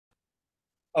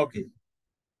Okay,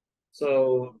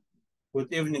 so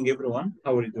good evening, everyone.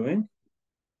 How are you doing?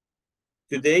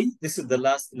 Today, this is the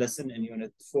last lesson in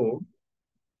Unit 4.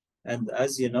 And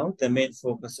as you know, the main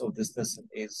focus of this lesson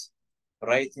is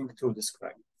writing to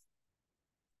describe.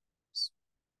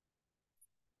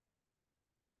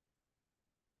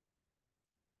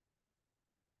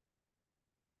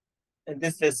 In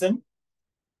this lesson,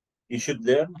 you should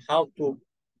learn how to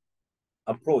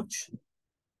approach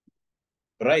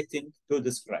writing to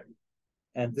describe.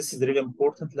 And this is a really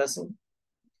important lesson.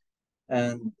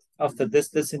 And after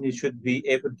this lesson, you should be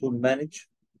able to manage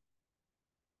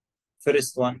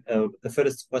the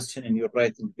first question in your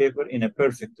writing paper in a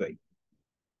perfect way,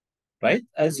 right?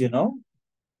 As you know,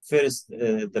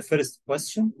 the first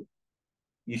question,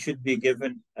 you should be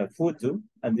given a photo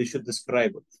and you should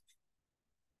describe it,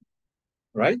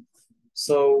 right?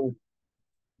 So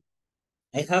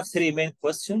I have three main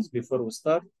questions before we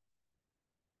start.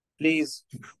 Please,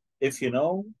 if you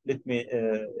know,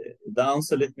 the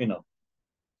answer, let me know.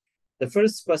 The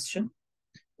first question,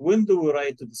 when do we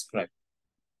write to describe?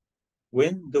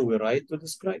 When do we write to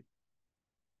describe?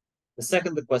 The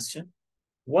second question,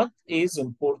 what is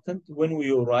important when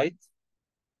we write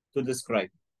to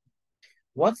describe?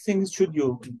 What things should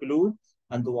you include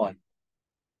and why?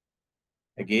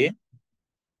 Again,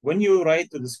 when you write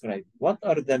to describe, what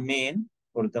are the main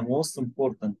or the most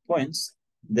important points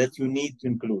that you need to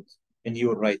include in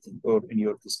your writing or in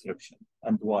your description,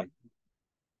 and why?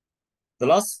 The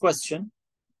last question,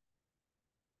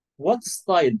 what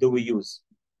style do we use?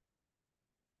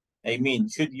 I mean,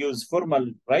 should use formal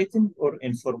writing or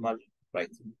informal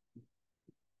writing?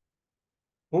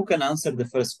 Who can answer the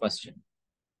first question?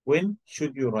 When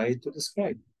should you write to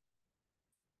describe?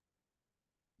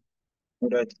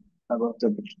 Right, about the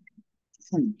picture.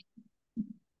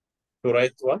 To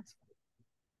write what?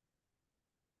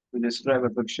 To describe a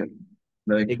picture,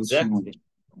 like Exactly.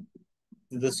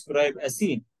 To describe a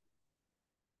scene.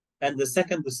 And the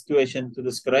second situation, to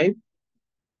describe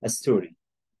a story.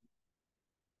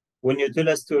 When you tell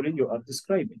a story, you are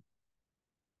describing.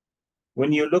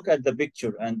 When you look at the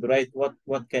picture and write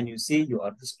what can you see, you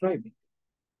are describing.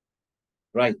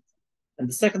 Right. And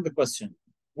the second question,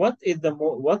 what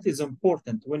is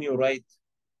important when you write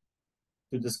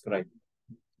to describe?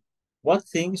 What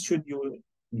things should you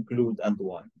include and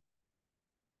why?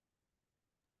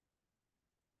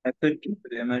 I think you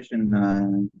could imagine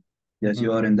that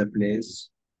you are in the place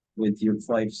with your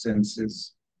five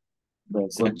senses,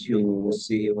 like what you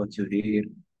see, what you hear,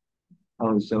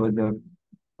 how is the weather,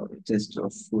 or taste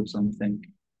of food, something,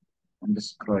 and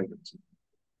describe it.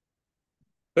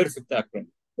 Perfect, Akram.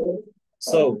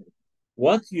 So,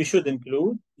 what you should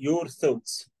include your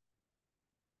thoughts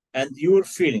and your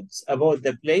feelings about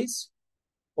the place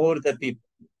or the people.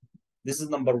 This is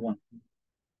number one.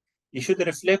 You should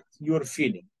reflect your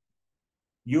feeling,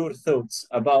 your thoughts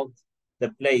about the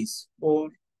place or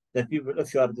the people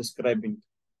if you are describing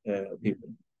people.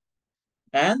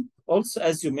 And also,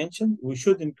 as you mentioned, we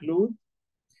should include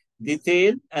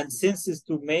detail and senses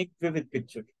to make vivid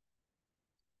picture.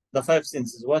 The five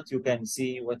senses, what you can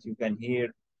see, what you can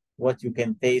hear, what you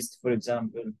can taste, for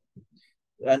example.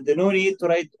 And no need to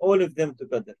write all of them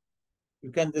together.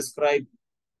 You can describe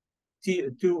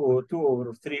two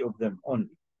or three of them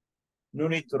only. No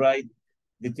need to write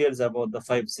details about the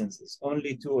five senses.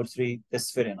 Only two or three, that's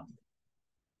fair enough.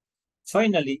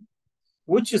 Finally,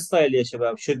 which style, ya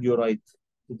shabab, should you write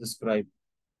to describe?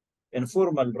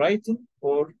 Informal writing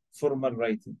or formal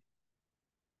writing?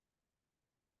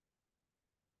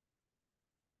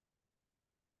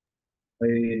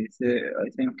 I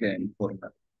think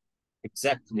important.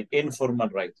 Exactly, informal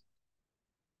writing.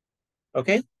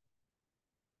 Okay?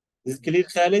 Is it clear,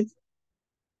 Khalid?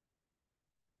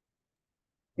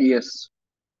 Yes.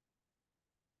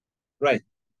 Right.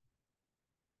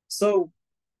 So,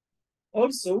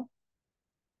 also,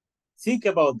 think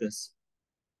about this.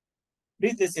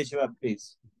 Read this, ya shabab,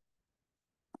 please.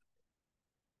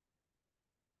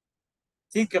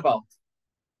 Think about.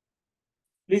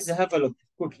 Please have a look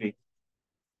quickly.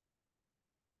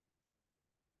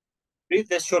 Read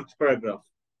this short paragraph.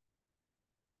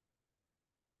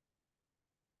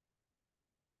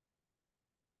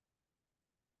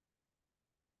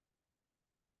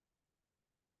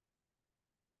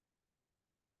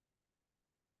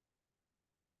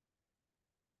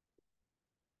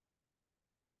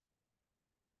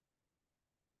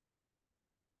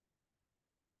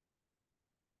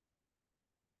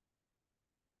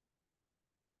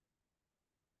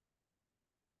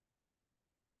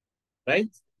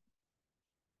 Right?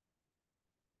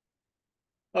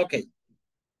 Okay.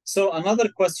 So another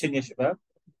question, ya shabab.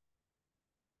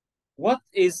 What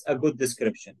is a good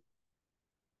description?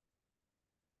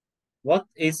 What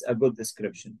is a good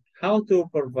description? How to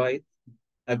provide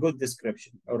a good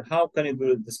description, or how can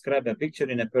you describe a picture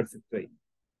in a perfect way?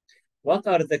 What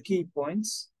are the key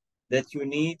points that you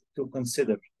need to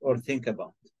consider or think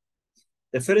about?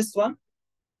 The first one,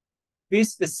 be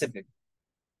specific.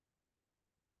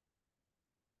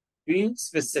 Be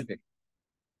specific.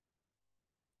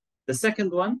 The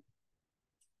second one,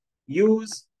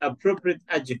 use appropriate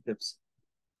adjectives.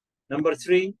 Number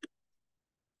 3,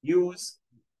 use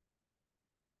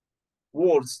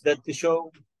words that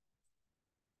show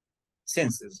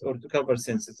senses or to cover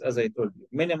senses, as I told you,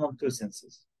 minimum 2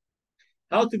 senses.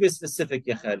 How to be specific,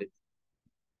 ya Khalid?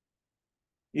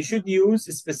 You should use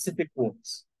specific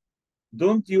words.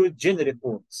 Don't use generic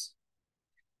words.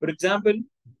 For example,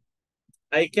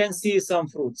 I can see some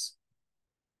fruits.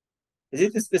 Is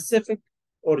it a specific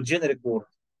or generic word?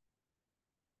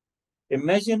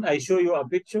 Imagine I show you a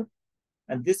picture,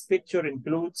 and this picture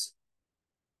includes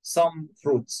some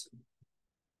fruits.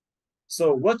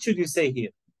 So what should you say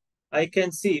here? I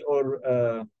can see,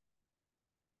 or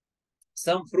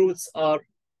some fruits are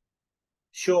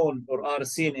shown or are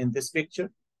seen in this picture.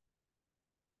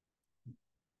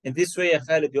 In this way,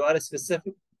 Khalid, you are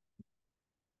specific?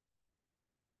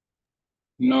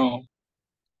 No.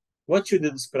 What should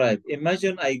you describe?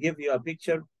 Imagine I give you a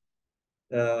picture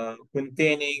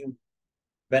containing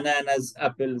bananas,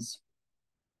 apples,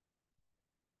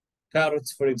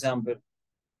 carrots, for example.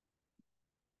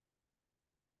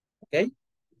 Okay?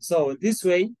 So this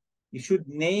way, you should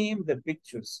name the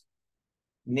pictures.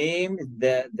 Name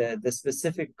the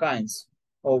specific kinds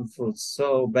of fruits.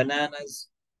 So bananas,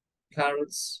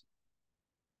 carrots,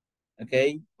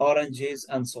 okay, oranges,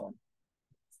 and so on.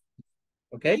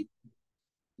 Okay?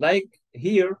 Like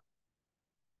here,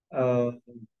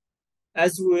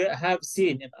 as we have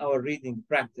seen in our reading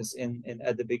practice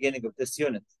at the beginning of this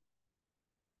unit,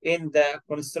 in the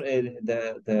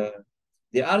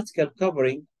article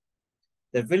covering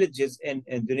the villages in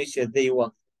Indonesia,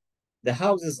 the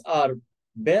houses are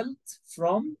built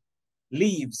from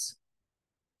leaves.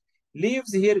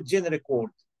 Leaves here, generic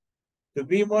word. To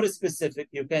be more specific,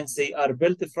 you can say are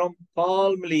built from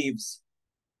palm leaves.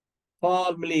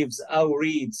 Palm leaves or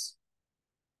reeds.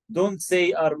 Don't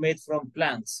say are made from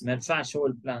plants. ما ينفعش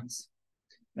أقول plants.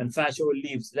 ما ينفعش أقول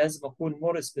leaves. لازم أكون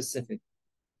more specific.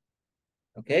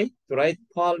 Okay? To write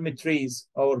palm trees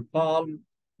or palm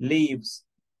leaves.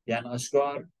 يعني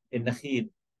أشجار النخيل.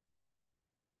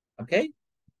 Okay?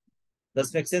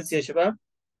 Does make sense يا شباب?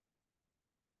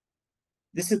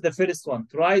 This is the first one.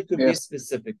 Try to be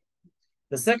specific.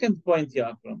 The second point,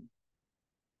 يا أكرم,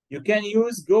 you can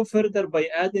go further by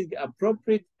adding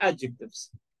appropriate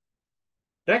adjectives.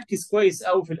 ركز كويس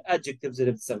أوي في الادجectives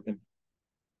اللي بتستخدمها.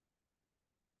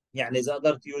 يعني إذا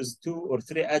قدرت use 2 or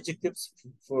 3 adjectives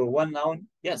for one noun,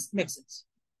 yes, it makes sense.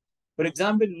 For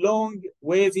example, long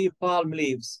wavy palm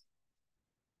leaves.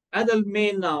 هذا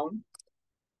المين noun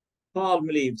palm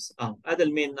leaves. هذا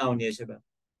المين noun يا شباب.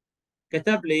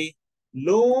 كتب لي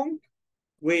long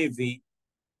wavy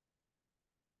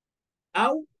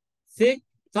أو thick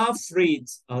tough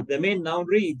reeds. the main noun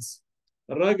reeds.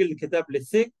 الراجل اللي كتب لي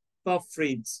thick tough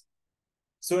reeds.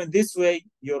 So in this way,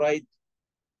 you write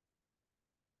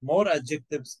more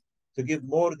adjectives to give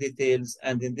more details,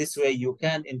 and in this way, you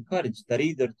can encourage the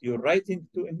reader to your writing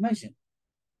to imagine,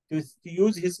 to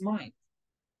use his mind,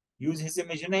 use his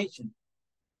imagination.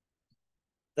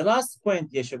 The last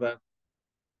point, يا شباب,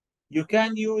 you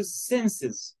can use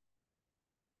senses,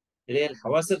 اللي هي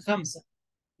الحواس الخمسة,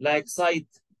 like sight,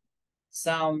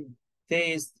 sound,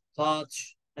 taste,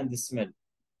 touch, and smell.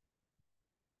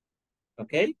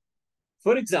 Okay?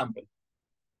 For example,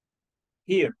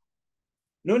 here,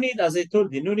 no need, as I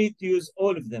told you, no need to use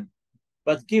all of them,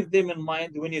 but keep them in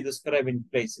mind when you're describing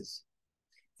places.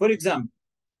 For example,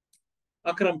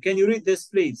 Akram, can you read this,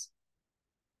 please?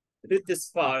 Read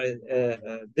this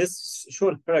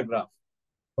short paragraph.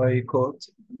 I caught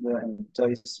the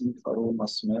enticing aroma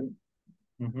smell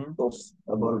of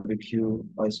a barbecue.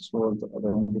 I strolled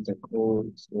around the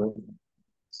cold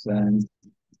sand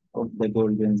of the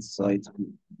golden side.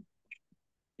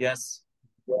 Yes.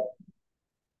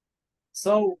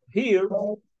 So here,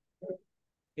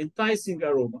 enticing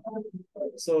aroma.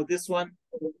 So this one,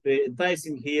 the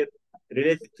enticing here,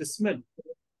 related to smell.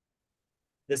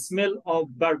 The smell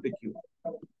of barbecue.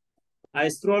 I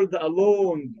strolled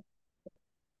along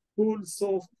cool,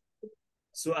 soft.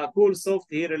 So a cool,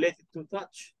 soft here related to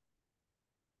touch.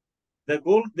 The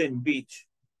golden beach.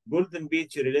 Golden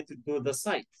beach related to the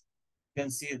sight. You can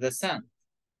see the sand.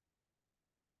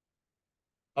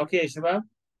 Okay, Shabab.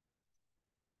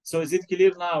 So is it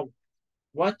clear now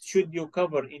What should you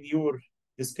cover in your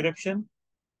description?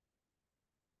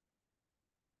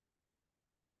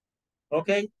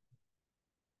 Okay.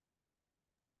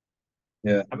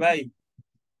 Yeah. حبايب.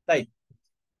 طيب.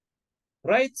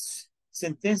 Write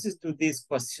sentences to these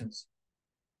questions.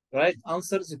 Write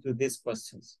answers to these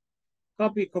questions.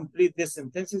 Copy complete these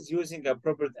sentences using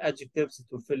appropriate adjectives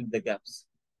to fill the gaps.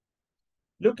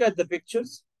 Look at the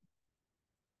pictures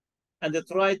and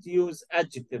try to use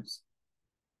adjectives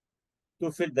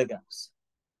to fill the gaps.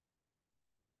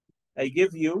 I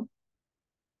give you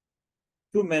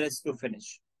 2 minutes to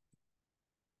finish.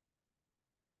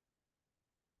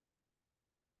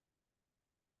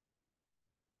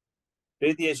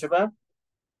 Ready يا شباب؟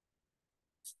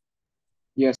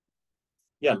 Yes.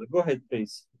 يلا go ahead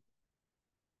please.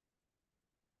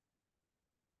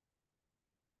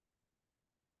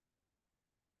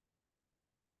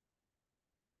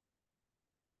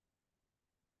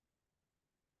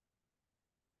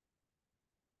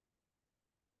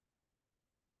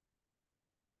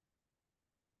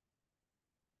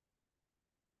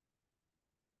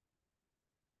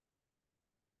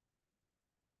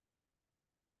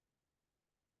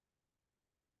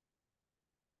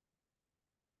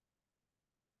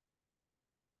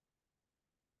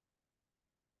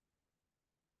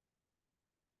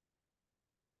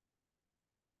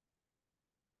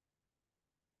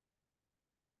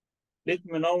 Let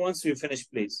me know once you finish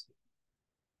please.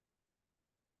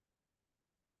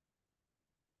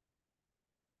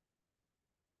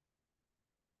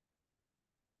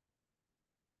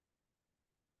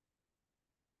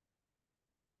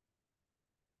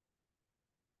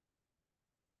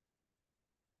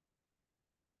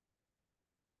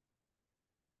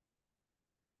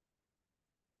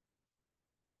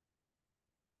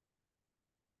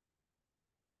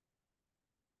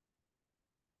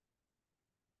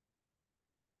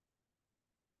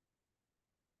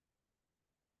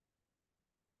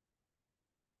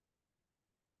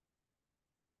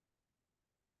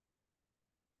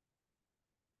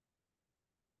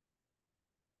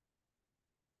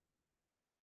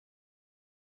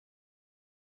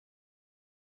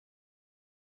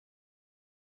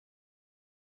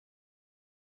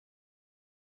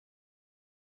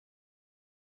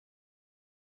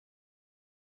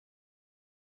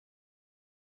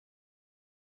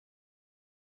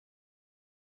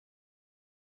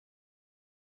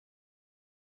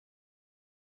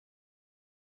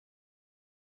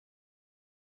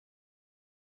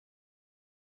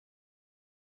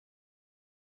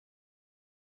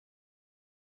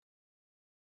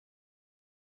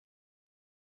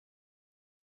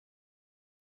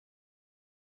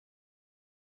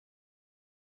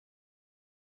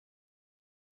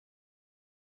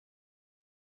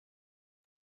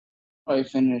 I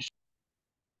finished.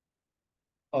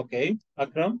 Okay,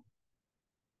 Akram.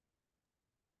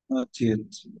 Not yet.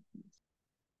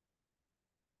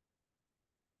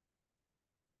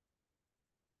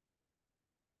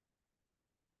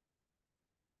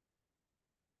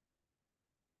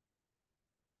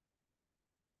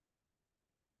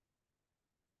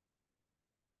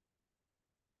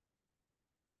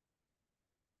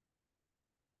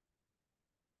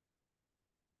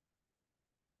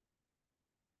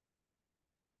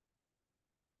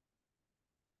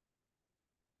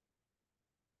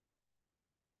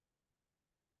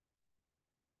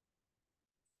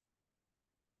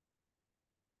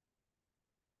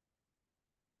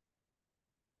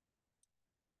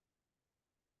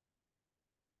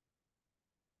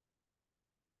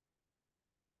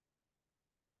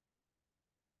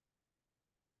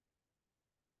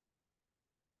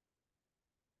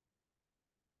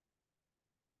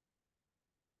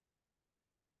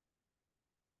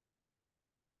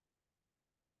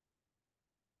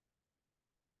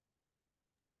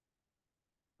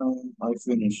 I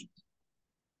finished.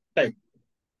 طيب.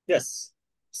 Yes.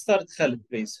 Start Khalid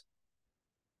please.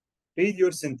 Read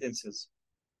your sentences.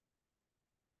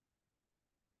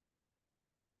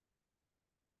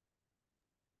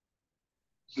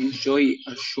 Enjoy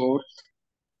a short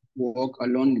walk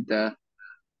along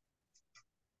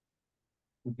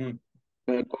Mhm.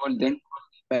 the golden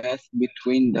path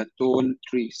between the tall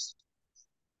trees.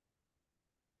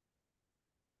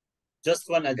 Just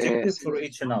one adjective for Yes.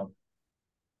 each noun.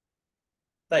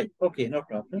 طيب. Okay, no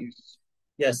problem. Yes.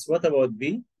 Yes, what about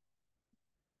B?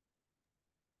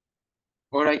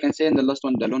 Or I can say in the last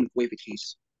one, the long wavy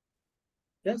trees.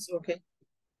 Yes, okay.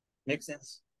 Makes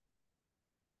sense.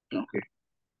 Okay.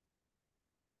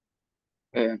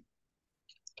 Uh,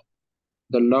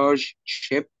 the large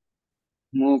ship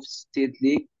moves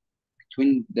steadily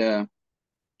between the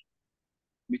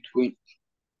between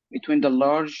between the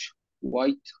large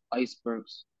white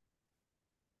icebergs.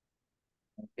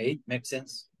 Okay, makes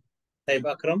sense. طيب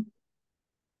أكرم.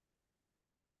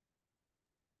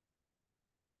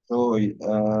 Joy,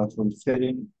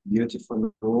 fulfilling,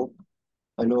 beautiful walk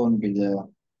along the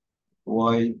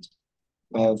wide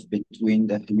path between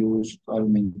the huge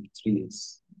calming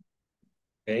trees.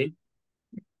 Okay.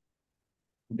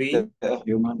 B. The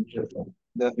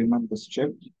humongous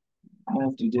ship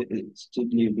moved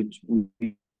steadily between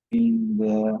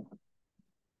the.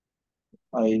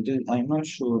 I'm not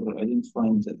sure. I didn't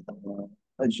find the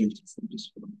adjective for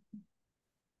this one.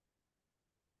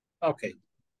 Okay.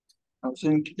 I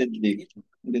think deadly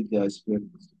iceberg.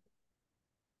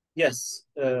 Yes,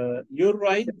 you're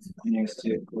right. Next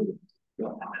year.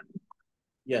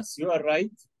 Yes, you are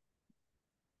right.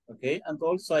 Okay, and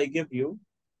also I give you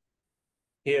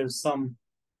here some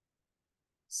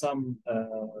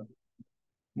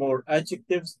more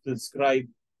adjectives to describe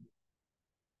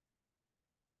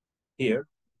here.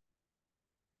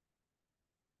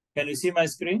 Can you see my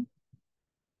screen?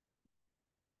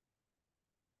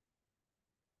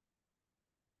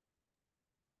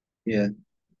 Yeah.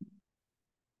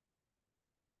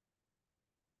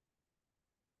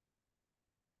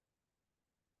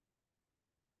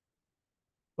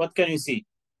 What can you see?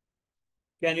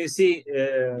 Can you see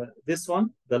this one,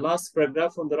 the last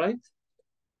paragraph on the right?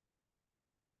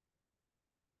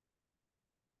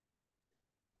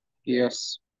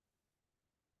 Yes.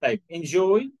 Type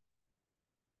enjoy.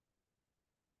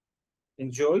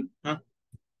 Huh?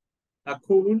 A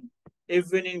cool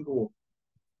evening walk.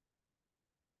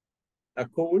 A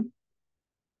cool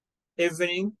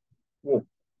evening walk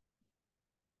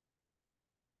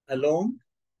along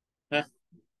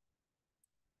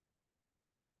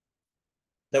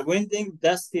the winding,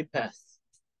 dusty path.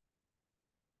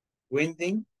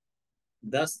 Winding,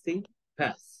 dusty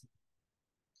path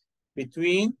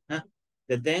between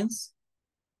the dense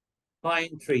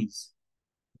pine trees.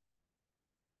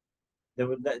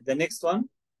 The next one,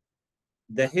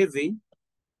 the heavy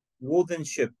wooden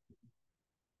ship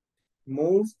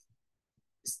moved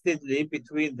steadily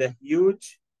between the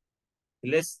huge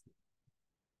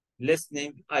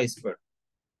listening iceberg.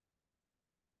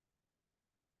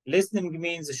 Listening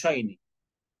means shiny.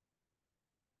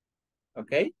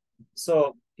 Okay,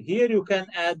 so here you can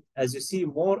add, as you see,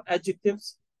 more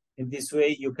adjectives. In this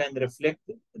way, you can reflect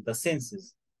the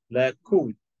senses, like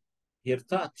cool, here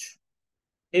touch,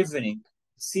 evening,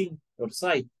 see or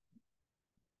sight,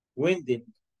 winding,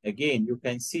 again, you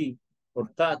can see or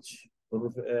touch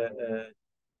or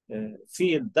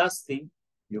feel, dusty,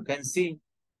 you can see.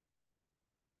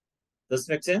 Does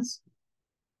it make sense?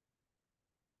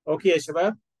 Okay, يا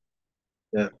شباب?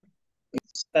 Yeah.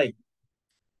 طيب.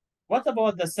 What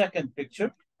about the second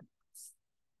picture?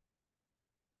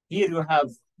 Here you have,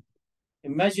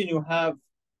 imagine you have,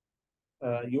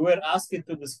 you were asked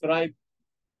to describe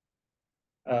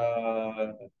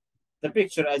the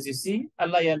picture. As you see, a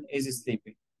lion is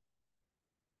sleeping.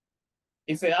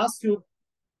 If I ask you,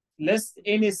 list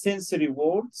any sensory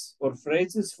words or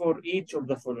phrases for each of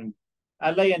the following.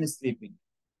 A lion is sleeping.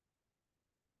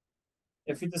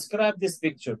 If you describe this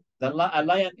picture, a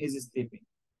lion is sleeping.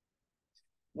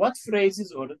 What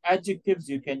phrases or adjectives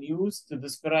you can use to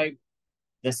describe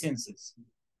the senses?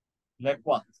 Like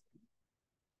what?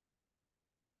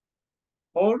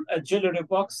 Or a jewelry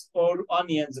box or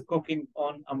onions cooking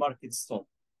on a market stall.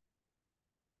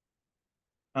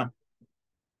 Huh.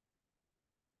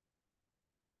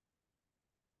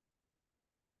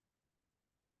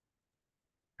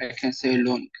 I can say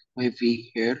long,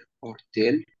 wavy hair or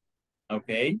tail.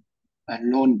 Okay. A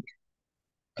long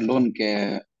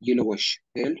yellowish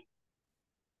tail.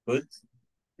 Good.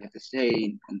 Like a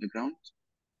stain on the ground.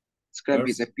 Describe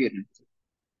his appearance.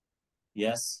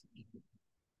 Yes.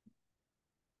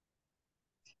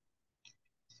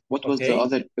 What was the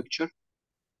other picture?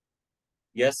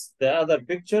 Yes, the other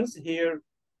pictures here,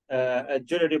 a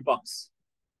jewelry box.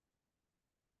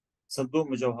 صندوق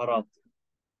مجوهرات.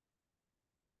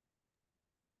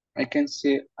 I can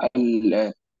say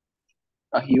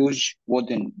a huge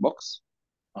wooden box.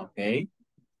 Okay.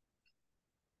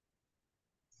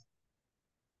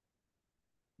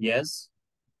 Yes.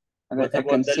 And what I about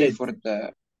can the say lid? for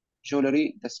the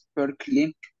jewelry, the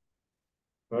sparkling.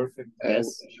 Perfect.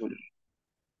 Yes. Jewelry.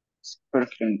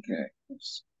 Sparkling.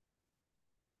 Yes.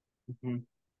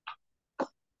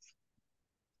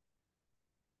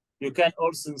 You can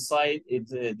also inside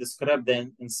it describe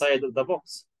the inside of the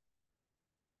box.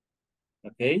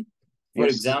 Okay. For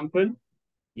example,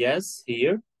 yes,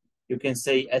 here you can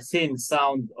say a thin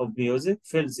sound of music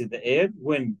fills the air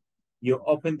when you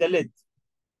open the lid.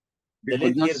 You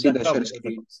could not see the shell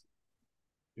screen.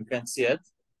 You can see it?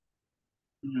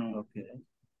 No. Okay.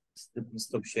 Let me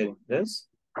stop sharing this.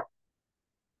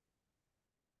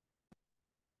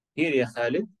 Here, ya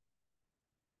Khalid.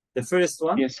 The first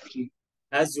one, Yes, please.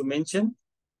 as you mentioned,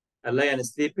 a lion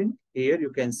sleeping. Here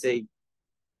you can say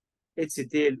its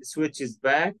tail switches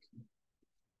back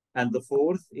and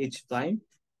forth each time.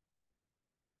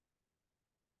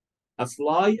 A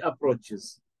fly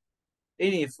approaches.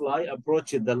 Any fly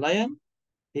approaches the lion,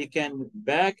 he can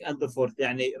back and forth.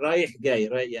 يعني رايح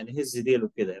جاي يعني هز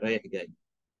ديله كده رايح جاي.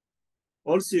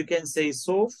 Also you can say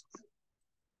soft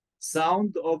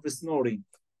sound of snoring.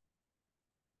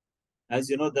 As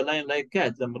you know, the lion like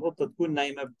cat. لما القطة تكون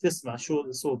نايمة بتسمع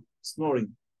شو صوت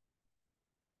snoring.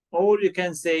 Or you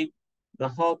can say the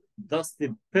hot dusty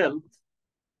pelt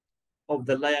of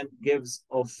the lion gives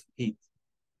off heat.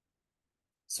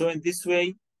 So in this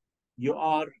way, you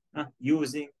are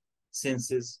using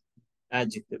senses,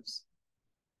 adjectives.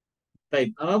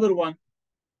 طيب, another one.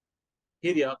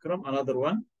 Here ya Akram, another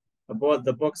one about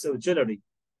the box of jewelry.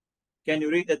 Can you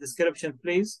read the description,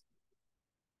 please?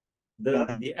 The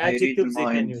I read adjectives, can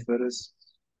mine you? first.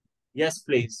 Yes,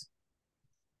 please.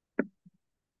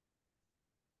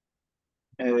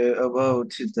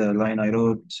 About the line I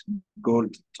wrote,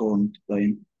 gold toned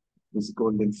line with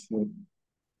golden fur.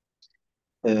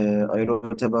 I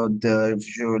wrote about the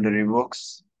jewelry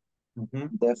box,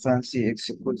 the fancy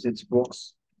exquisite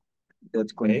box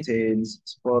that contains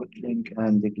sparkling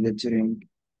and glittering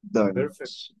diamonds.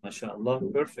 Perfect.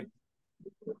 MashaAllah, perfect.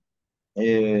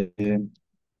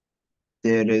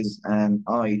 There is an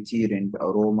eye-tearing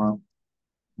aroma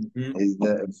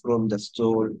from the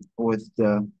store with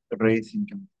the racing.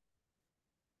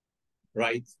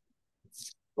 Right.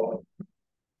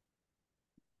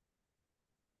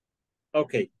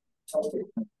 Okay.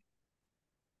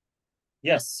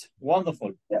 Yes,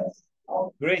 wonderful.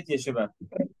 Great, ya Shabab.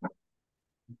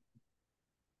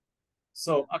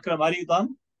 So, Akram, are you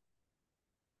done?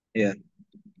 Yeah.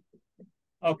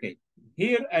 Okay.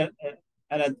 Here,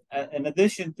 in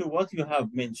addition to what you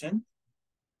have mentioned,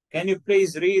 can you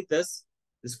please read this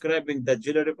describing the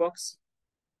jewelry box?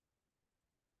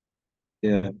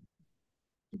 Yeah.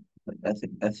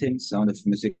 I think sound of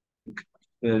music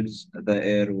fills the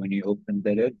air when you open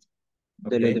the lid.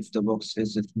 The lid of the box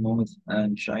is smooth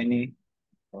and shiny.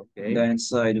 Okay. The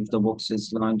inside of the box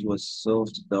is lined with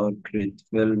soft, dark red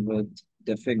velvet.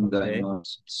 The fig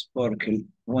diamonds sparkle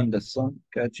when the sun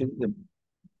catches them.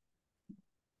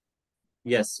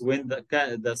 Yes, when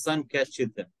the sun catches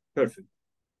them. Perfect.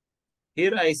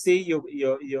 Here I see you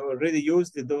already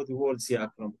used those words here,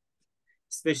 Akram,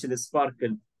 especially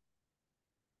sparkle.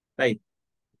 Right.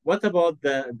 What about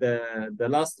the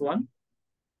last one?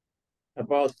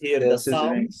 About here the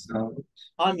sound,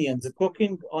 onions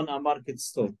cooking on a market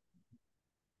stove.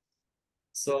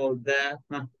 So the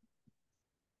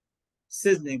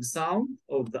sizzling sound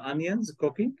of the onions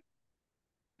cooking,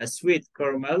 a sweet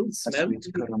caramel smell.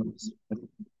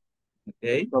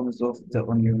 Okay. Comes off the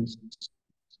onions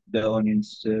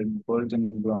golden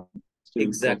brown.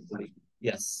 Exactly.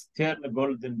 Yes, turn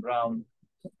golden brown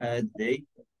at day.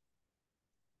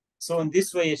 So in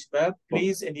this way, Shabab,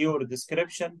 please in your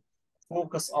description,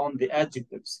 focus on the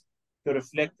adjectives to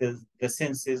reflect the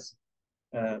senses,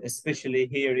 especially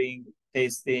hearing,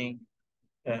 tasting,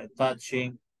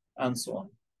 touching, and so on.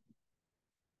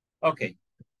 Okay,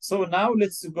 so now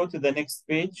let's go to the next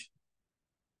page,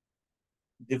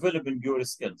 developing your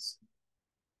skills.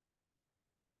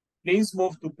 Please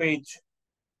move to page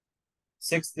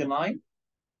 69.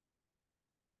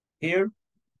 Here,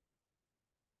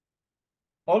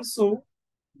 also,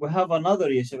 we have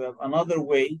another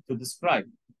way to describe.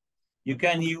 You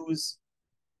can use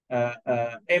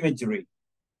imagery.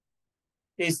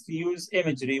 Is to use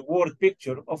imagery, word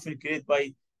picture, often created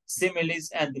by similes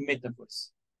and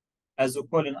metaphors. As we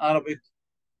call in Arabic,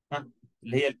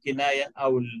 اللي هي الكناية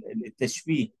أو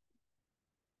التشبيه.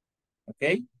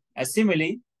 Okay? A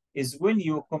simile is when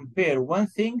you compare one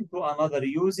thing to another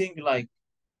using like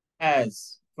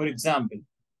as. For example,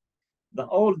 the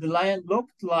old lion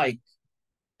looked like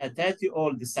a tatty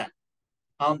old sack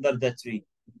under the tree.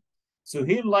 So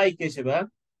here, like يا شباب,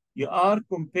 you are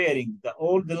comparing the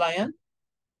old lion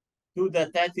to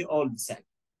the tatty old sack.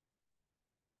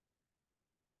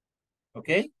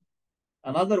 Okay?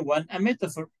 Another one, a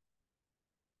metaphor.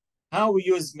 How we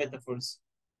use metaphors.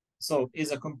 So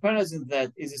is a comparison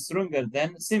that is stronger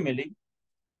than simile,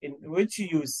 in which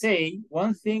you say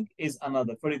one thing is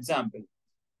another. For example,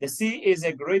 the sea is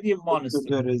a greedy monster.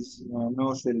 There is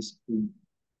no share screen.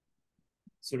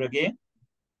 So again?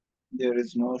 There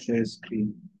is no share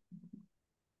screen.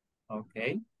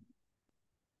 Okay.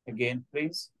 Again,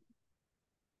 please.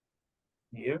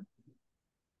 here.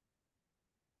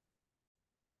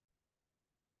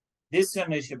 This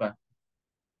one يا شباب.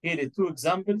 Here are two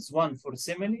examples, one for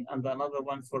simile and another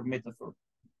one for metaphor.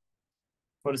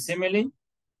 For simile,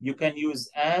 you can use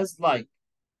as, like.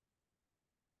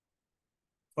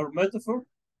 For metaphor,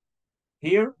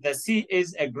 here the sea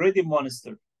is a greedy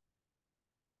monster.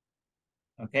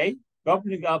 Okay,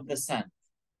 gobbling up the sand.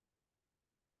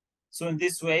 So in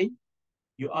this way,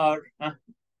 you are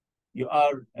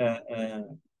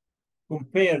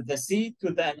compare the sea to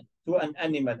an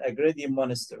animal, a greedy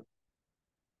monster.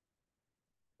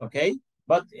 Okay,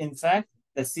 but in fact,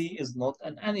 the sea is not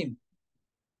an animal.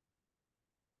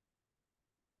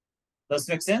 Does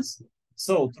it make sense?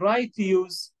 So try to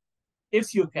use,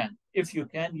 if you can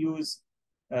use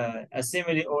a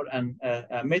simile or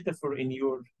a metaphor in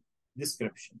your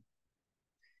description.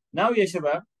 Now, ya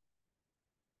shabab,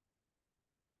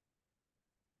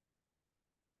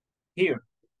 here,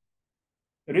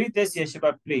 read this, ya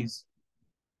shabab, please.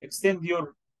 Extend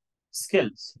your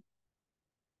skills.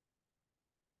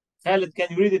 Khalid, can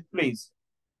you read it, please?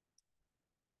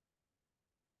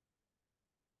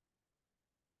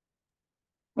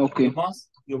 Okay.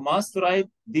 You must write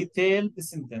detailed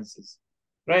sentences.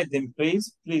 Write them,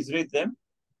 please. Please read them.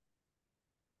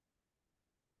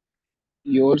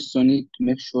 You also need to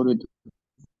make sure you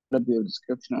develop your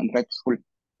description and write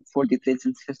full detailed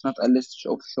sentences, not a list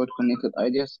of short connected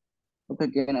ideas. Look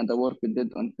again at the work we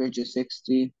did on page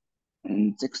 60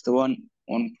 and 61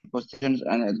 on prepositions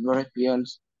and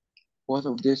adverbials. Both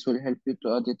of this will help you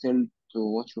to add detail to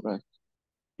what you write.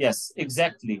 Yes,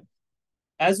 exactly.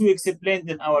 As we explained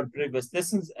in our previous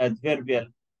lessons, adverbial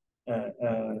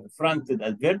fronted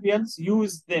adverbials,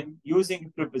 use them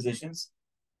using prepositions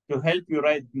to help you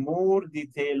write more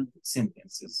detailed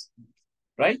sentences,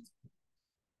 right?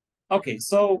 Okay,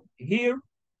 so here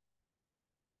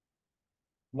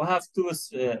we have two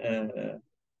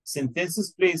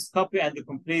sentences. Please copy and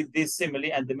complete these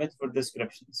simile and the metaphor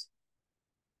descriptions.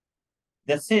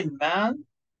 The thin man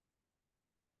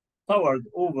towered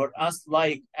over us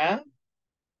like a,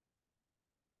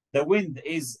 the wind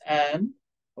is an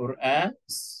or a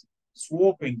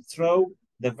swooping through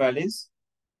the valleys.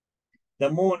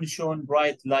 The moon shone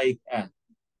bright like a.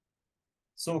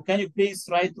 So can you please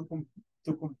try to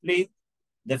complete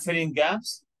the filling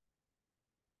gaps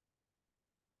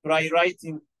by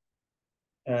writing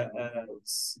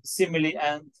simile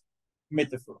and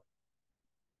metaphor?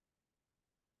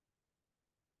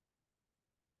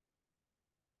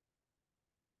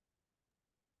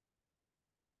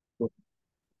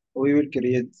 We will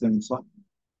create them, صح?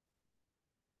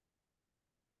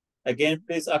 Again,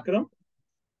 please, Akram.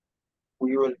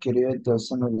 We will create the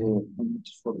simile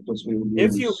for that we will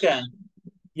If use. you can.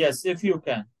 Yes, if you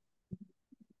can.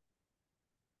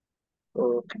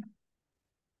 Okay.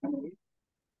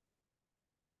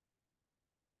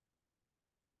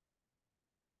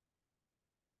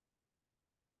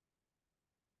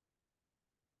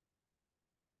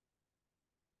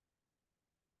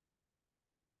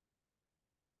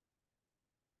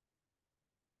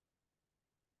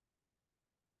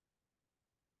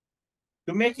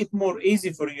 To make it more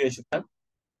easy for you, Shabab,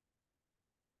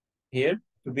 here,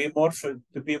 to be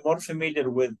more familiar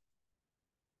with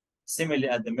simile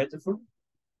and the metaphor,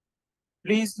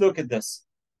 please look at this.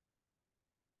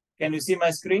 Can you see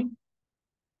my screen?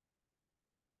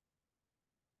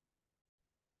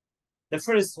 The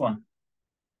first one.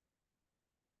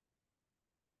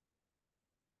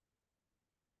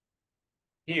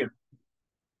 Here.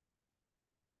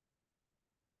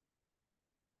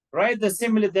 Write the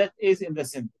simile that is in the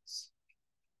sentence.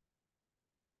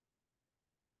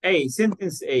 A,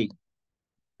 sentence A.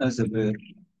 As a bear.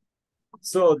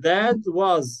 So Dad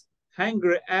was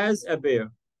hungry as a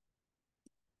bear.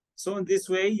 So in this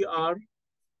way, you are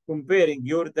comparing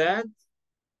your dad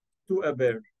to a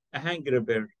bear, a hungry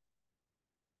bear.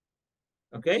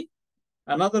 Okay?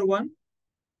 Another one.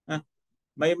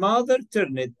 My mother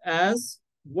turned as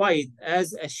white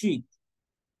as a sheet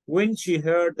when she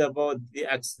heard about the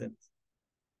accident.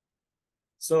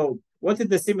 So what is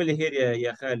the simile here,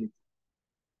 ya Khalid?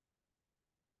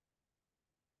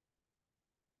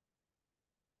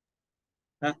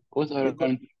 What are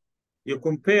You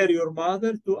compare your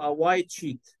mother to a white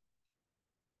sheet.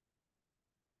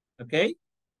 Okay?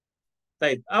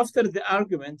 Type. After the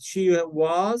argument, she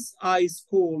was ice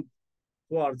cold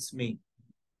towards me.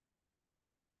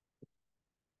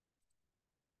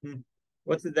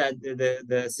 What is that?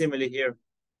 The simile here?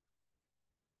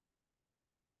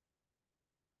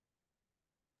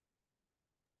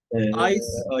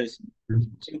 Ice.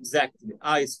 Exactly.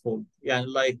 Ice cold. Yeah,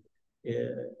 like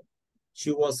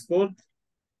she was cold,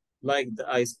 like the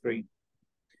ice cream.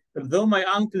 Although my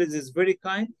uncle is very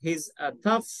kind, he's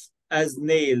tough as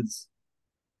nails.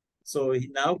 So he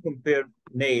now compare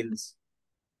nails.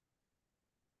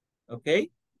 Okay.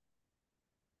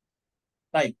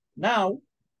 Right. Now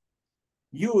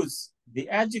use the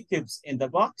adjectives in the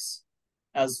box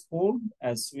as full,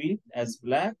 as sweet, as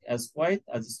black, as white,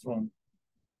 as strong.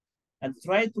 And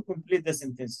try to complete the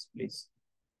sentence, please.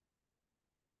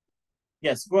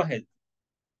 Yes, go ahead.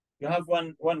 You have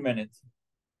one minute.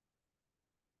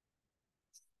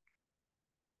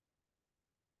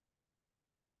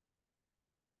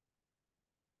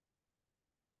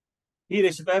 Here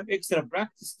يا شباب extra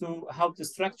practice to how to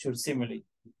structure simile.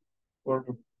 Or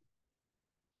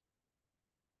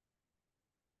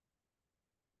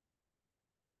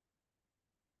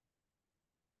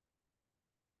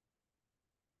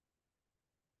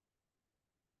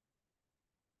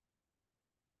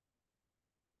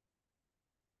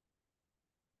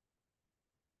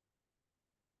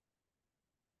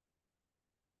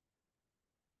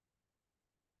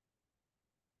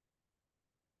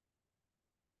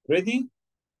ready?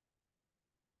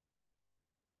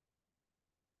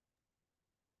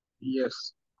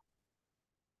 Yes.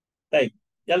 طيب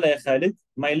يلا يا خالد.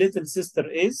 My little sister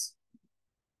is.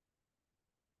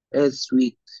 As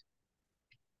sweet.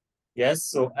 Yes,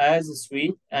 so as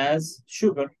sweet as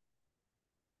sugar.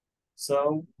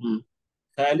 So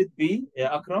Khalid B,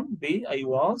 Akram B, I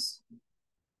was.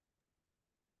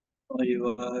 I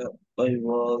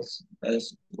was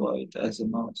as quiet as a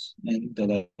mouse in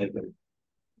the library,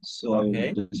 so I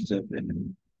Okay, will disturb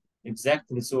him.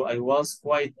 exactly. So I was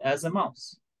quiet as a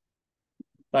mouse.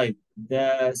 طيب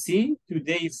the C,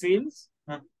 today feels.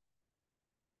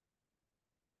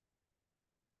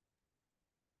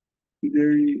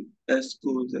 Very as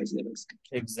cold as a basket.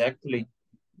 Exactly.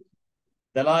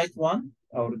 The light one,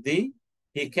 or D,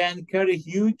 he can carry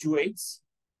huge weights.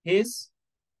 His.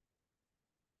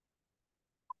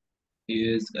 He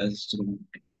is as strong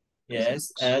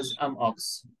Yes, as an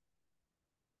ox.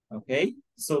 Okay,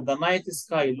 so the night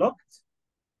sky looked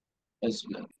as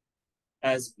black.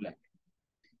 as black.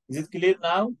 Is it clear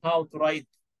now how to write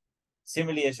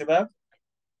simile يا شباب?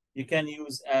 You can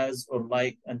use as or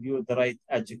like and use the right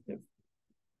adjective.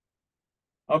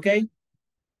 Okay?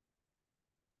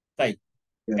 طيب.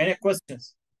 Yeah. Any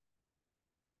questions?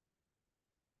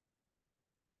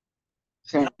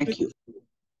 Thank you.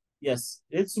 Yes,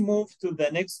 let's move to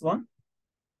the next one.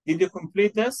 Did you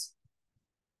complete this?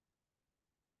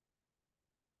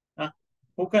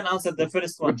 Who can answer the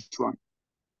first one? Which one?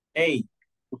 A.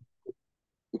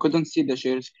 You couldn't see the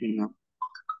share screen now.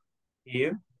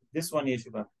 Here. This one,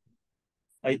 Yeshiva.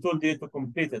 I told you to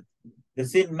complete it. The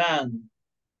thin man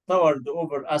towered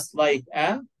over us like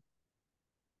a.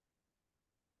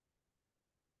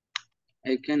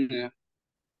 I can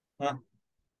Huh?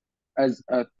 as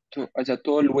a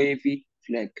tall wavy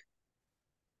flag.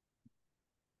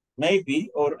 Maybe,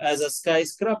 or as a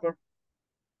skyscraper.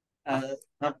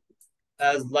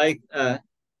 As like a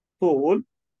tall.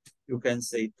 You can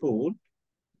say tall.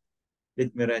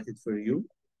 Let me write it for you.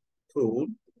 Tall,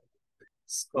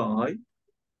 sky,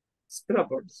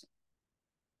 scrappers.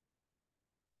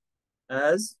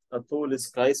 As a tall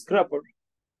skyscraper.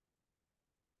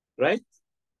 Right?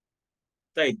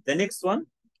 Right. The next one.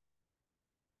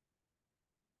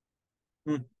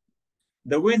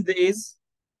 The wind is.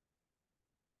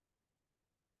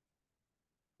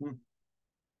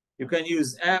 You can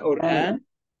use a or an.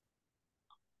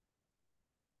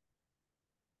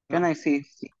 Can I say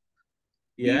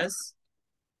Yes.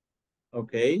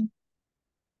 Okay.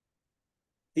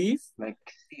 Thief? like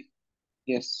thief?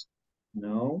 Yes.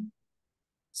 No.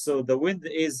 So the wind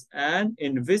is an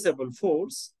invisible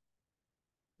force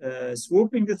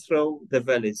swooping through the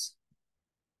valleys.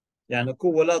 يعني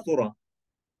قوة لا ترى.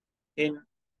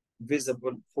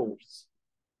 Invisible force.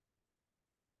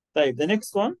 طيب, the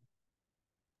next one.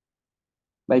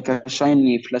 Like a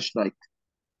shiny flashlight.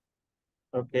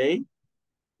 Okay.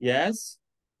 Yes.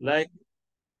 Like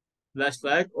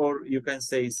flashlight, or you can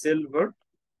say silver.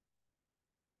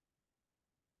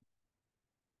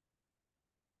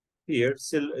 Here,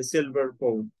 silver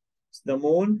ball. The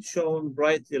moon shone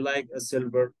brightly like a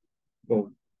silver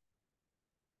ball.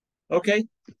 Okay.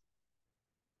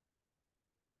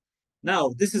 Now,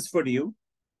 this is for you.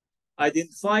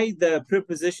 Identify the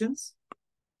prepositions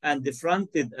and the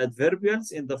fronted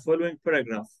adverbials in the following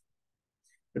paragraph.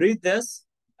 Read this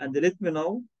and let me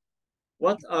know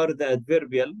what are the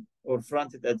adverbial or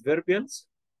fronted adverbials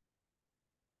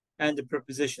and the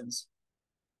prepositions.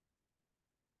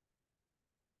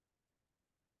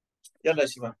 يلا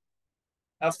شباب.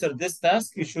 After this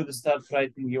task, you should start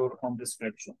writing your own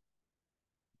description.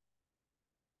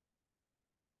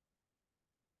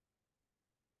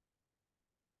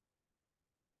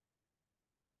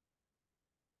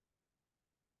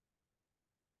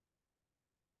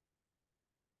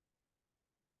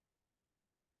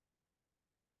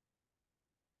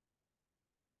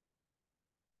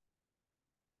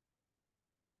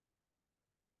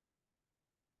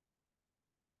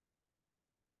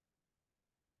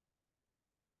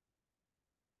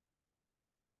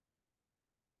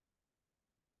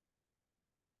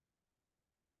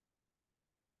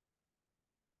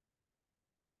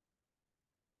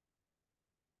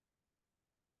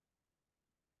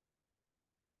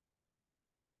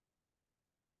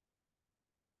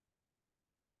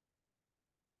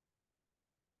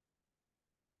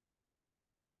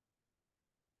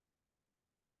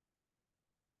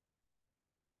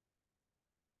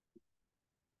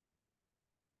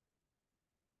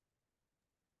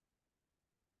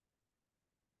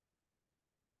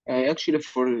 Actually,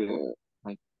 for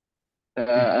like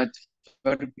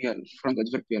adverbial, front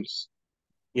adverbials.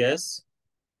 Yes.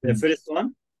 The first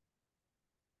one?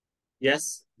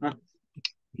 Yes. Huh.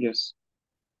 Yes.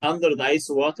 Under the ice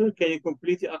water. Can you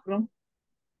complete it, Akram?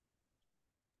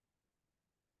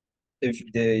 Every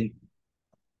day,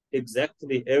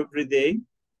 Exactly. Every day.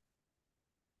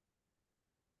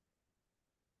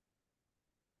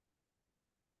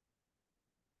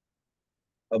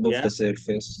 above Yeah. the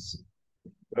surface.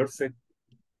 Perfect.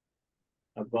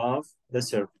 Above the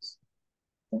surface.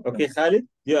 Okay, Khalid,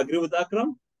 do you agree with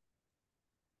Akram?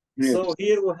 Yes. So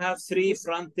here we have three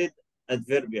fronted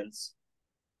adverbials.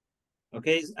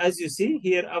 Okay, as you see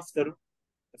here, after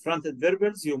fronted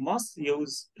adverbials, you must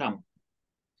use come.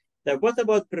 Now, what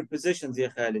about prepositions, ya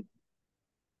Khalid?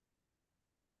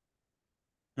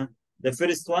 Huh? The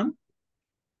first one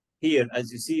here,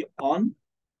 as you see, on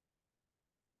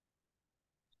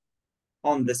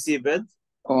the seabed.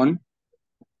 On.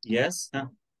 Yes. Huh?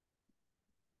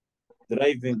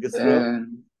 Driving through.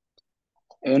 And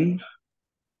in.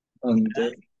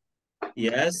 Under,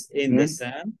 Yes. In the In.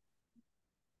 sand.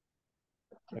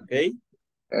 Okay.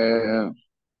 And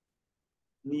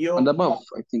You. above,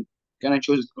 I think. Can I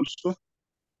choose it also?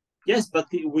 Yes, but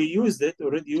we used it,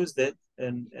 already used it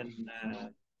in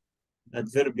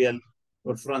adverbial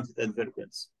or fronted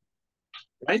adverbials,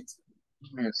 right?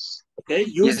 Yes. Okay,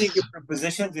 Yes. using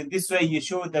prepositions in this way, you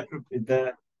show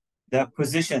the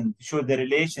position, show the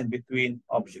relation between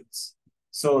objects.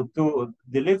 So to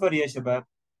deliver, ya shabab,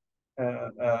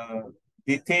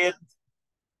 detailed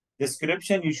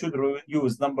description, you should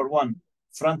use number one,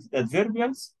 fronted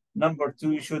adverbials. Number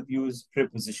two, you should use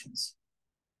prepositions.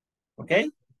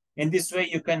 Okay, in this way,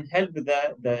 you can help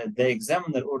the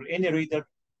examiner or any reader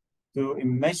to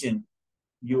imagine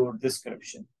your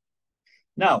description.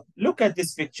 Now, look at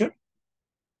this picture.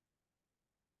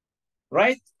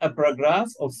 Write a paragraph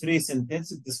of 3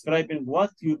 sentences describing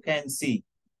what you can see.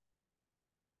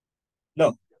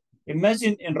 Look,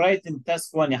 imagine in writing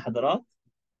task 1, ya hadarat,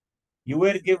 you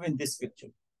were given this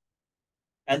picture.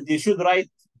 And you should write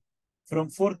from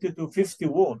 40 to 50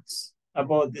 words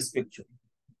about this picture.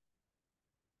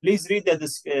 Please read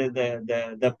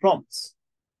the prompts.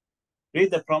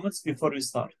 Read the prompts before we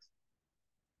start.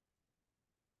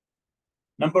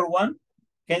 Number 1,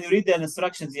 can you read the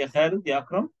instructions, ya Khalid, ya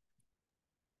Akram?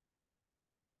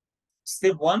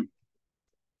 Step 1.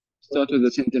 Start with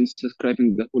the sentence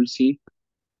describing the whole scene.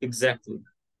 Exactly.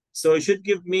 So you should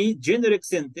give me generic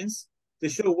sentence to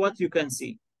show what you can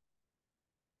see.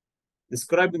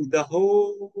 Describing the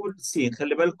whole scene.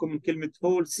 خلي بالكم من كلمة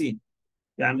whole scene.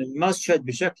 يعني المشهد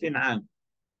بشكل عام.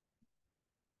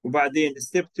 وبعدين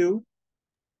step 2.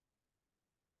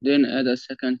 Then add a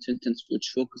second sentence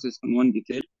which focuses on one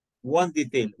detail. One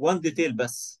detail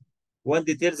بس. One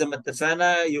detail زي ما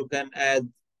اتفقنا, you can add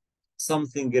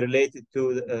something related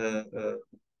to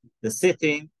the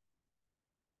setting.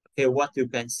 Okay, what you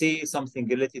can see, something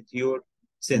related to your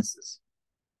senses.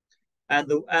 And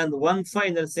one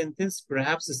final sentence,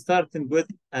 perhaps starting with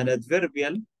an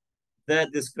adverbial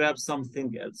that describes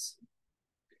something else.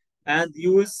 And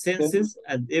use senses,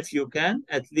 and if you can,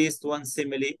 at least one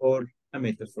simile or a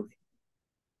metaphor.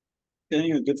 can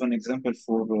you give an example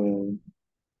for the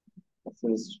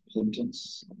first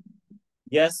sentence?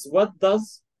 Yes,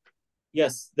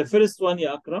 the first one,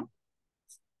 ya Akram.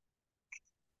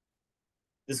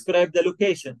 Describe the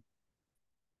location.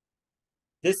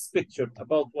 This picture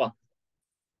about what?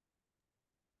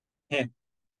 Here.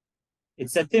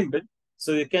 It's a temple.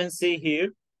 So you can see here,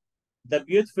 the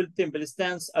beautiful temple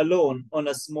stands alone on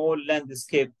a small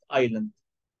landscaped island.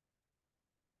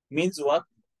 Means what?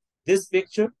 This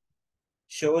picture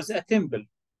shows a temple.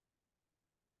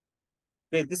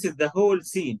 Okay, this is the whole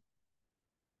scene.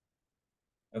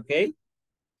 Okay.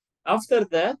 After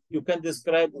that, you can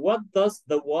describe what does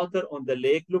the water on the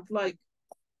lake look like.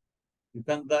 You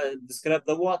can describe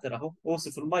the water.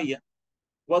 اوصف المية.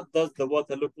 What does the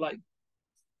water look like?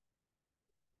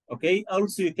 Okay.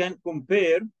 Also, you can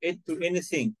compare it to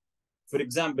anything. For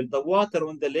example, the water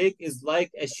on the lake is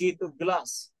like a sheet of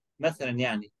glass. مثلا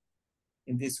يعني.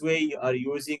 In this way, you are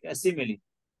using a simile.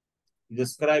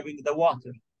 Describing the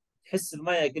water. تحس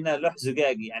المية كأنها لوح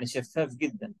زجاجي يعني شفاف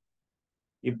جدا.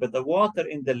 يبقى the water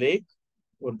in the lake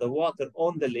or the water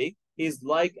on the lake is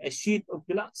like a sheet of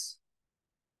glass.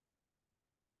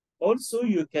 Also,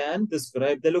 you can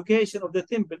describe the location of the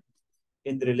temple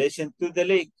in relation to the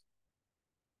lake.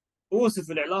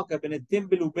 اوصف العلاقة بين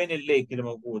التمبل وبين الليك اللي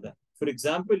موجودة. For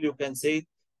example, you can say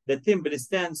the temple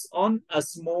stands on a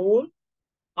small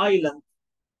island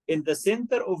in the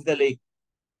center of the lake.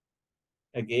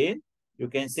 Again, you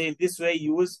can say in this way,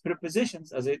 use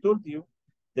prepositions, as I told you.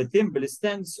 the temple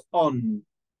stands on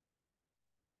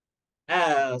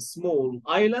a small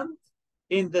island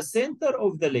in the center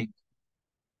of the lake.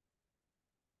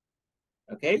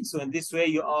 Okay, so in this way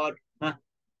you are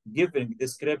giving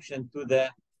description to the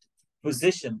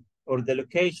position or the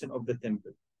location of the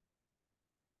temple.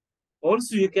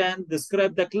 Also, you can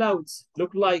describe the clouds.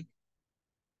 Look like,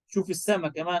 شوف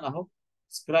السماء كمان أهو.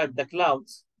 Describe the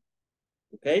clouds.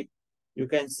 Okay, you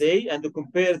can say and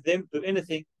compare them to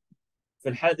anything. في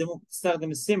الحالة دي ممكن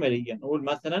تستخدم السيميلي. يعني نقول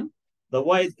مثلا the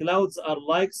white clouds are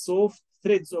like soft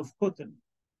threads of cotton.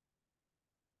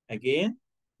 Again,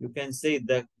 you can say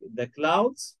the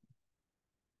clouds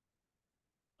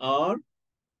are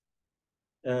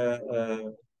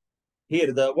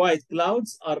here the white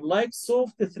clouds are like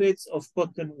soft threads of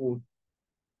cotton wool.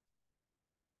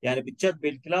 يعني بتشبه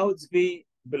الكلاودز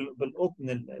بالقطن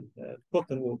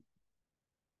الكوتن وول.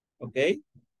 اوكي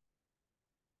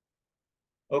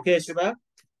اوكي يا شباب.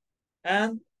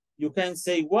 and you can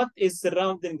say what is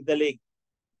surrounding the lake.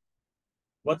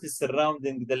 what is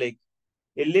surrounding the lake.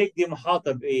 الليك دي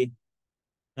محاطة بإيه؟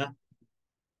 ها؟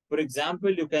 For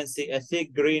example, you can say a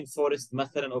thick green forest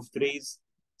مثلا of trees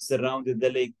surrounded the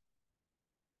lake.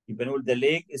 يبقى نقول the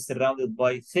lake is surrounded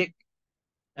by thick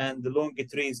and long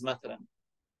trees مثلا.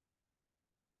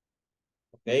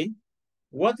 Okay.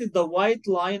 What is the white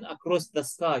line across the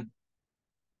sky?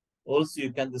 Also,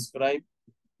 you can describe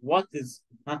what is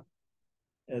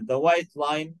the white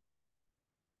line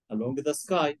along the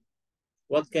sky.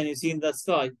 What can you see in the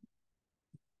sky?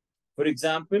 For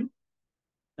example,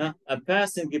 a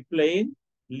passing plane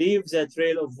leaves a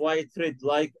trail of white thread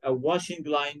like a washing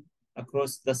line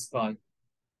across the sky.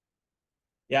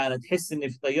 يعني تحس ان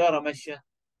في طياره ماشيه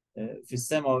في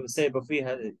السماء سايبه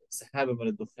فيها سحابه من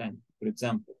الدخان. For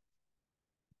example.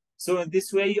 So in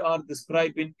this way you are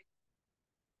describing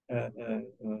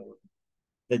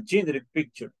the generic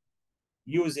picture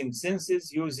using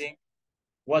senses, using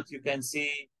what you can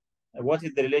see, what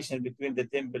is the relation between the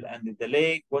temple and the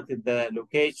lake, what is the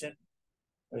location,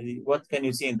 what can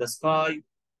you see in the sky,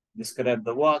 describe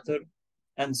the water,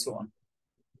 and so on.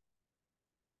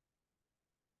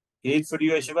 Clear for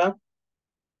you يا شباب?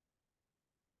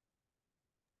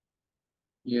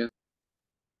 Yeah.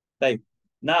 طيب.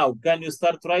 Now, can you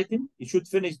start writing? You should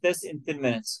finish this in 10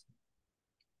 minutes.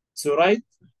 So write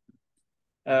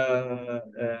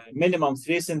minimum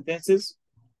 3 sentences,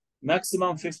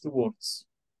 maximum 50 words.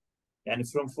 يعني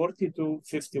from 40 to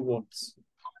 50 words.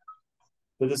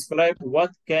 To describe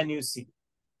what can you see.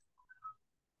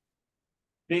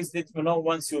 Please let me know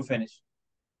once you finish.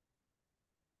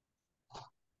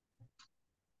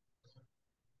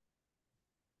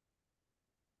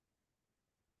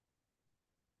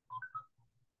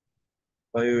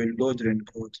 I will go drink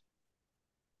code.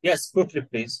 Yes, quickly,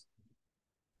 please.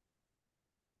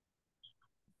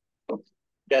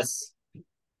 Yes.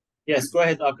 Yes, go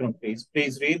ahead, Akram, please.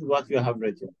 Please read what you have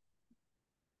written.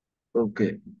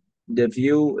 Okay. The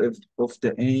view of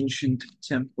the ancient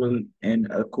temple in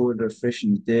a cool,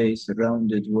 refreshing day,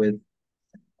 surrounded with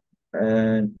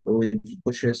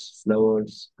bushes,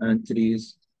 flowers, and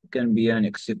trees, can be an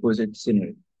exquisite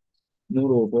scenery.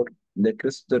 Moreover, the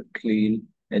crystal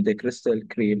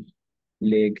clear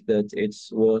lake that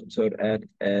its water act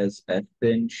as a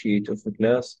thin sheet of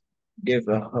glass gave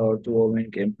a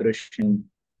heartwarming impression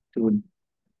to,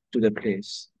 to the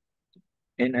place.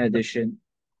 In addition,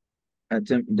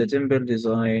 the temple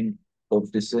design of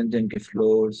descending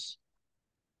floors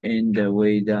in the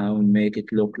way down make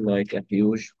it look like a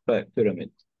huge pyramid.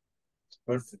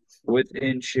 Perfect. With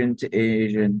ancient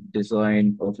Asian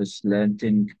design of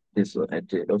slanting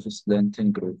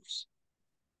roofs.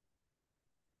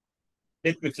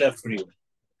 Let me clap for you.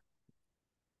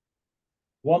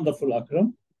 Wonderful,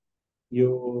 Akram.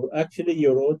 You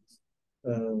wrote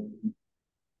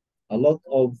a lot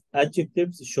of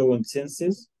adjectives showing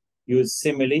senses. Use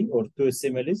simile or two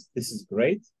similes. This is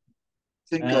great. I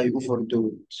think I overdo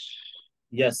it.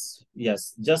 Yes,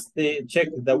 yes. Just check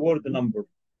the word number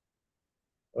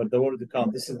or the word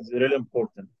count. This is really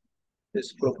important.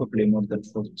 It's probably more than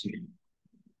 40.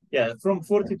 Yeah, from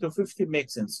 40 to 50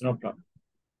 makes sense. No problem.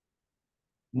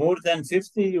 More than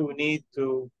 50, you need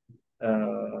to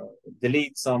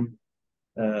delete some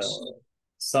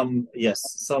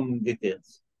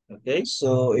details. Okay.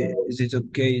 So is it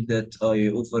okay that I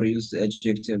overuse the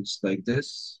adjectives like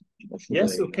this?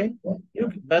 Yes, okay.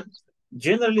 But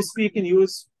generally speaking,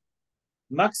 use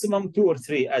maximum 2 or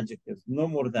 3 adjectives, no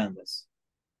more than this.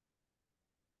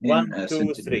 1,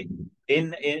 2, 3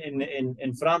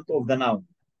 in front of the noun.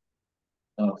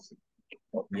 Oh.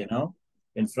 You know,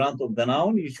 in front of the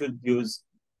noun, you should use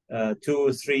 2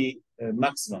 or 3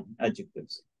 maximum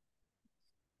adjectives.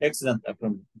 Excellent,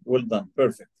 Akram. Well done.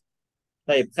 Perfect.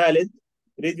 طيب, Khalid,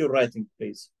 read your writing,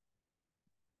 please.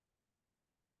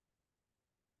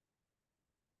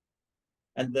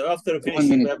 And after you finish, 1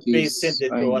 minute, please send please. it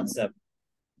to WhatsApp.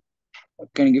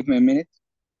 Can you give me a minute?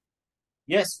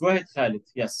 Yes, go ahead, Khalid.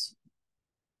 Yes.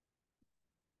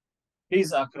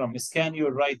 Please, Akram, scan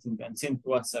your writing and send to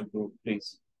WhatsApp group,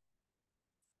 please.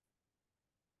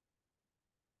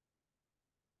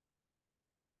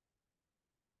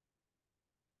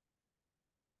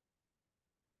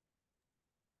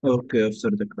 Okay,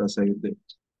 after the class I will do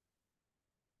it.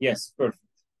 Yes, perfect.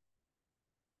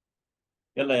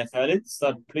 يلا يا Khalid,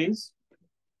 start, please.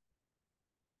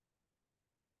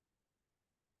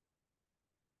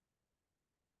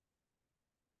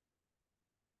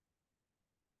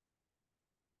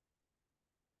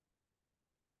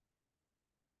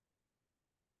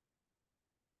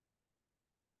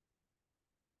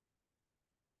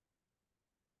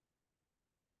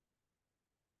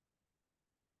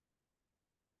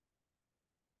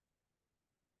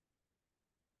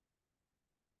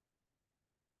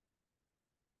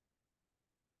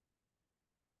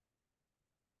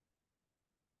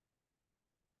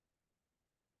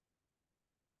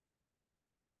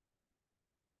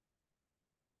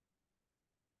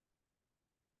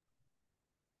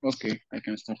 Okay, I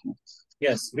can start now.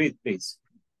 Yes, read, please.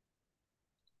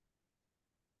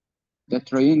 The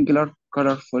triangular,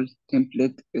 colorful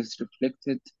template is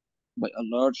reflected by a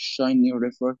large, shiny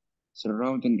river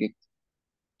surrounding it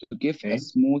to give a Okay.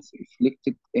 smooth,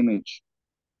 reflected image.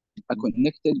 A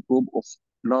connected group of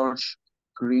large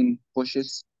green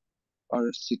bushes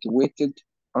are situated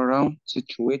around the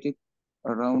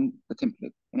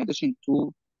template. In addition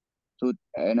to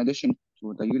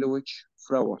the yellowish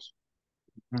flowers,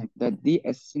 the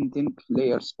descending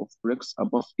layers of bricks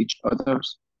above each other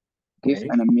give Okay.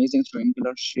 an amazing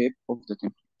triangular shape of the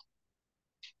template.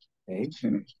 Okay.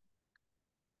 Finished.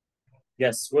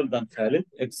 Yes, well done, Khalid.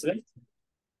 Excellent.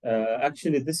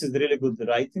 Actually, this is really good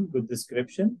writing, good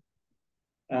description.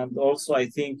 And also, I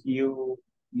think you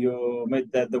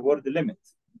made the word limit.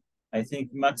 I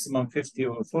think maximum 50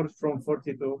 or from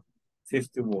 40 to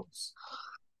 50 words.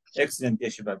 Excellent, ya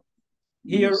shabab.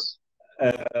 Here, Yes.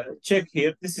 check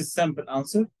here. This is sample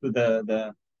answer to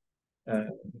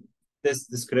this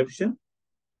description.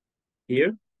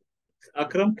 Here,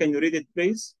 Akram, can you read it,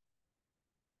 please?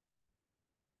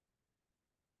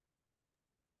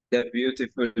 The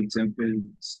beautiful temple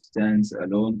stands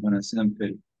alone on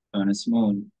a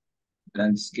small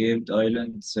landscaped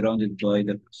island surrounded by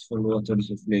the peaceful waters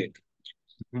of lake.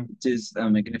 It is a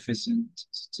magnificent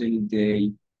still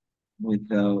day with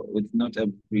not a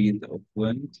breath of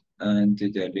wind, and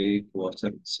the lake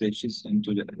water stretches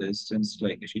into the distance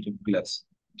like a sheet of glass.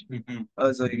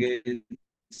 As I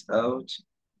gaze out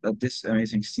at this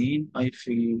amazing scene, I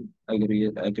feel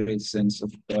a great sense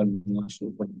of calm wash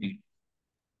over me.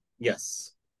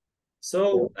 Yes.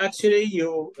 So actually,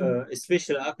 you,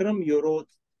 especially Akram, you wrote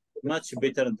much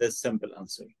better than the simple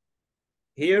answer.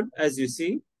 Here, as you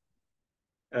see,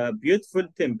 a beautiful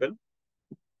temple.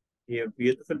 Here,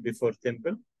 beautiful before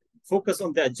temple. Focus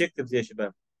on the adjectives, ya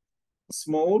shabab.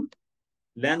 Small,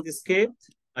 landscaped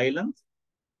island,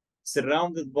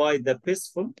 surrounded by the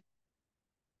peaceful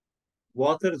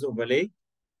waters of a lake,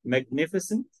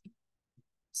 magnificent,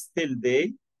 still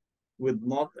day, with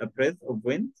not a breath of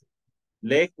wind.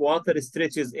 Lake water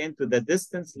stretches into the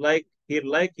distance, like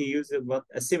he uses what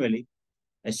a simile,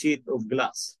 a sheet of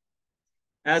glass.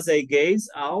 As I gaze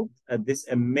out at this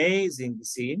amazing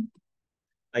scene,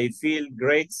 I feel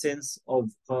great sense of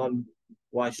calm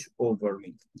wash over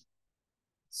me.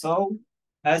 So,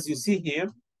 as you see here,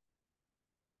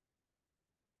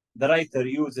 the writer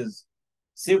uses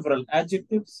several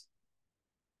adjectives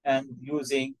and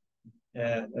using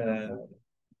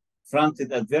fronted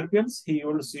adverbials. He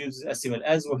also uses a simile,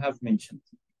 as we have mentioned.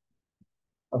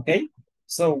 Okay,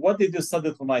 so what did you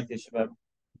study tonight, ya shabab,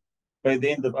 by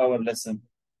the end of our lesson?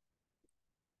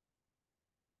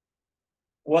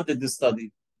 What did you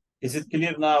study? Is it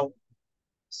clear now?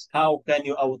 How can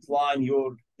you outline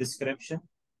your description?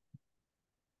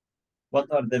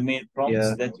 What are the main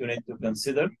prompts that you need to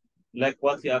consider? Like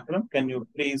what, Akram? Can you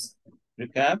please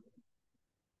recap?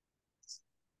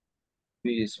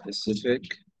 Be specific.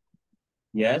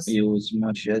 Yes. Use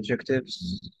much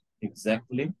adjectives.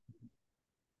 Exactly.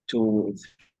 2,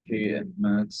 3 and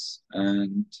maths,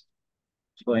 and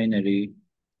finally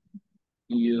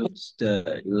use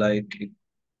the like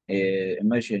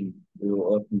imagine you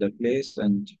open the place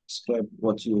and describe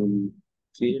what you will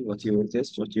feel, what you will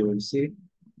taste, what you will see,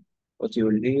 what you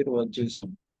will hear, what you see.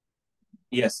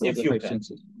 Yes, So if the you 5 can.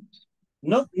 senses.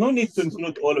 No need to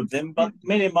include all of them, but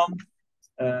minimum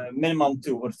minimum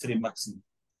 2 or 3 maximum.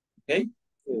 Okay?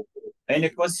 Any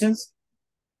questions?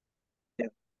 Yeah.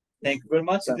 Thank you very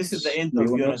much. This is the end We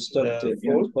of will not unit start 4.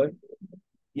 unit 5.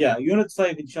 Yeah, unit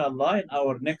 5, inshallah, in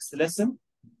our next lesson,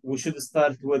 we should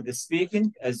start with the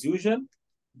speaking as usual,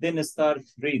 then start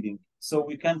reading. So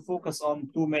we can focus on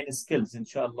 2 main skills,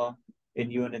 inshallah,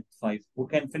 in unit 5. We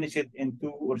can finish it in 2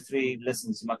 or 3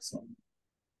 lessons maximum.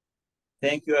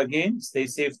 Thank you again. Stay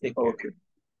safe. Take care. Okay.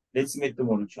 Let's meet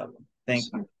tomorrow, inshallah. Thank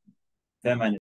you.